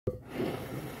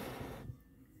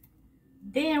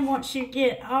Then once you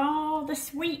get all the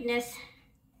sweetness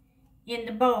in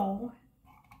the bowl,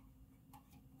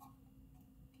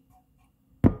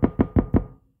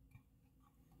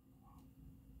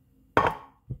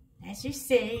 as you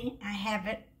see, I have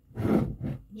it.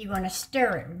 You want to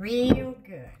stir it real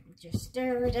good. Just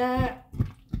stir it up.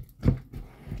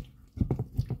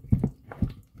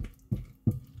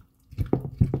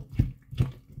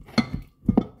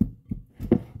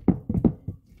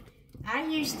 I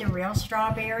use the real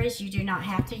strawberries. You do not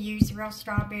have to use real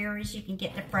strawberries. You can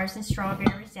get the frozen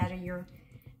strawberries out of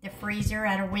the freezer,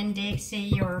 out of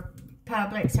Winn-Dixie or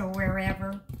Publix or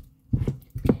wherever.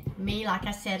 Me, like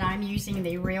I said, I'm using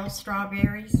the real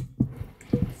strawberries.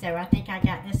 So I think I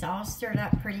got this all stirred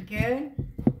up pretty good.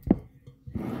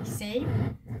 See?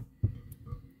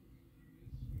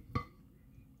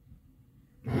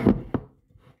 Then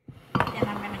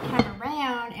I'm going to come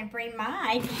around and bring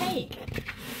my cake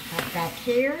up back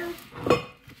here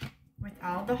with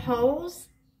all the holes.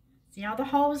 See all the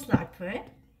holes that I put?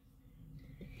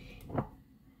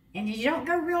 And you don't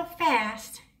go real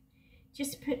fast.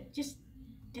 Just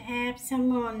dab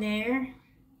some on there.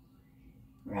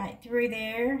 Right through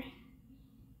there.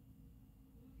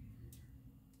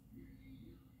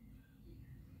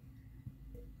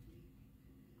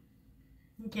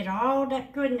 And get all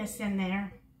that goodness in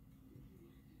there.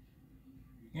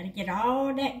 Gotta get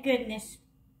all that goodness.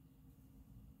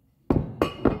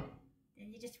 Then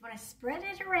you just want to spread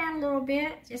it around a little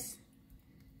bit. Just,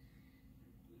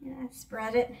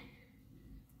 spread it.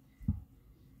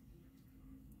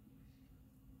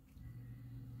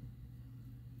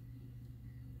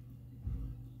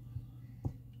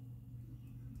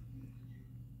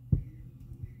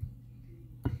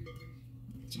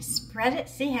 Just spread it.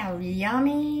 See how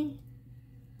yummy?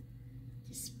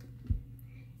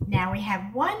 Now we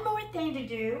have one more thing to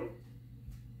do.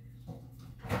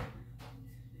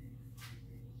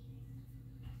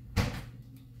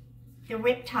 The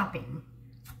whipped topping.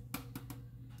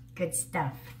 Good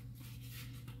stuff.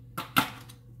 And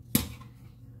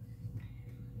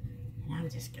I'm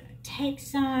just going to take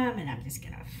some and I'm just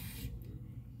going to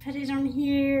put it on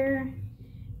here.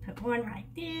 Put one right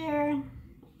there.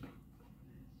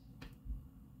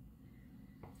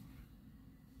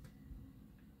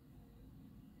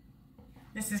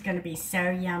 This is going to be so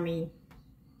yummy.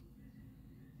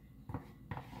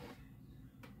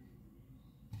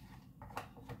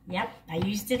 Yep, I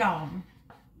used it all.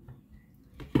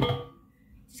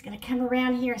 Just going to come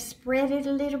around here and spread it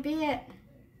a little bit.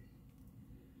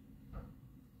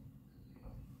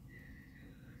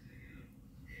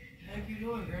 How you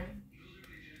doing, Granny?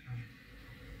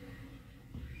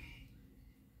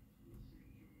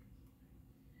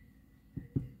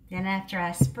 Then after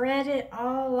I spread it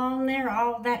all on there,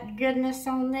 all that goodness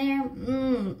on there,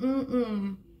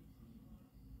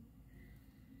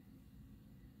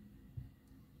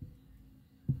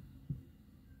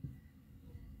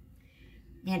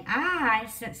 And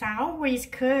since I always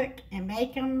cook and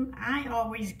make them, I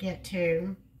always get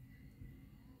to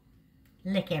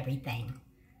lick everything.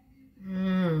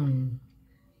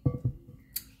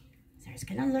 So it's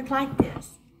gonna look like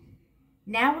this.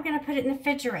 Now we're gonna put it in the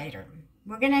refrigerator.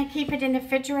 We're going to keep it in the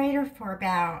refrigerator for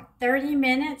about 30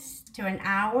 minutes to an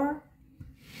hour.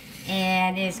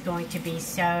 And it's going to be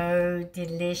so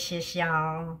delicious,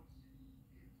 y'all.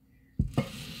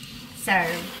 So,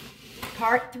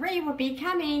 part 3 will be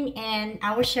coming and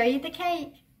I will show you the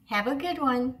cake. Have a good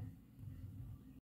one.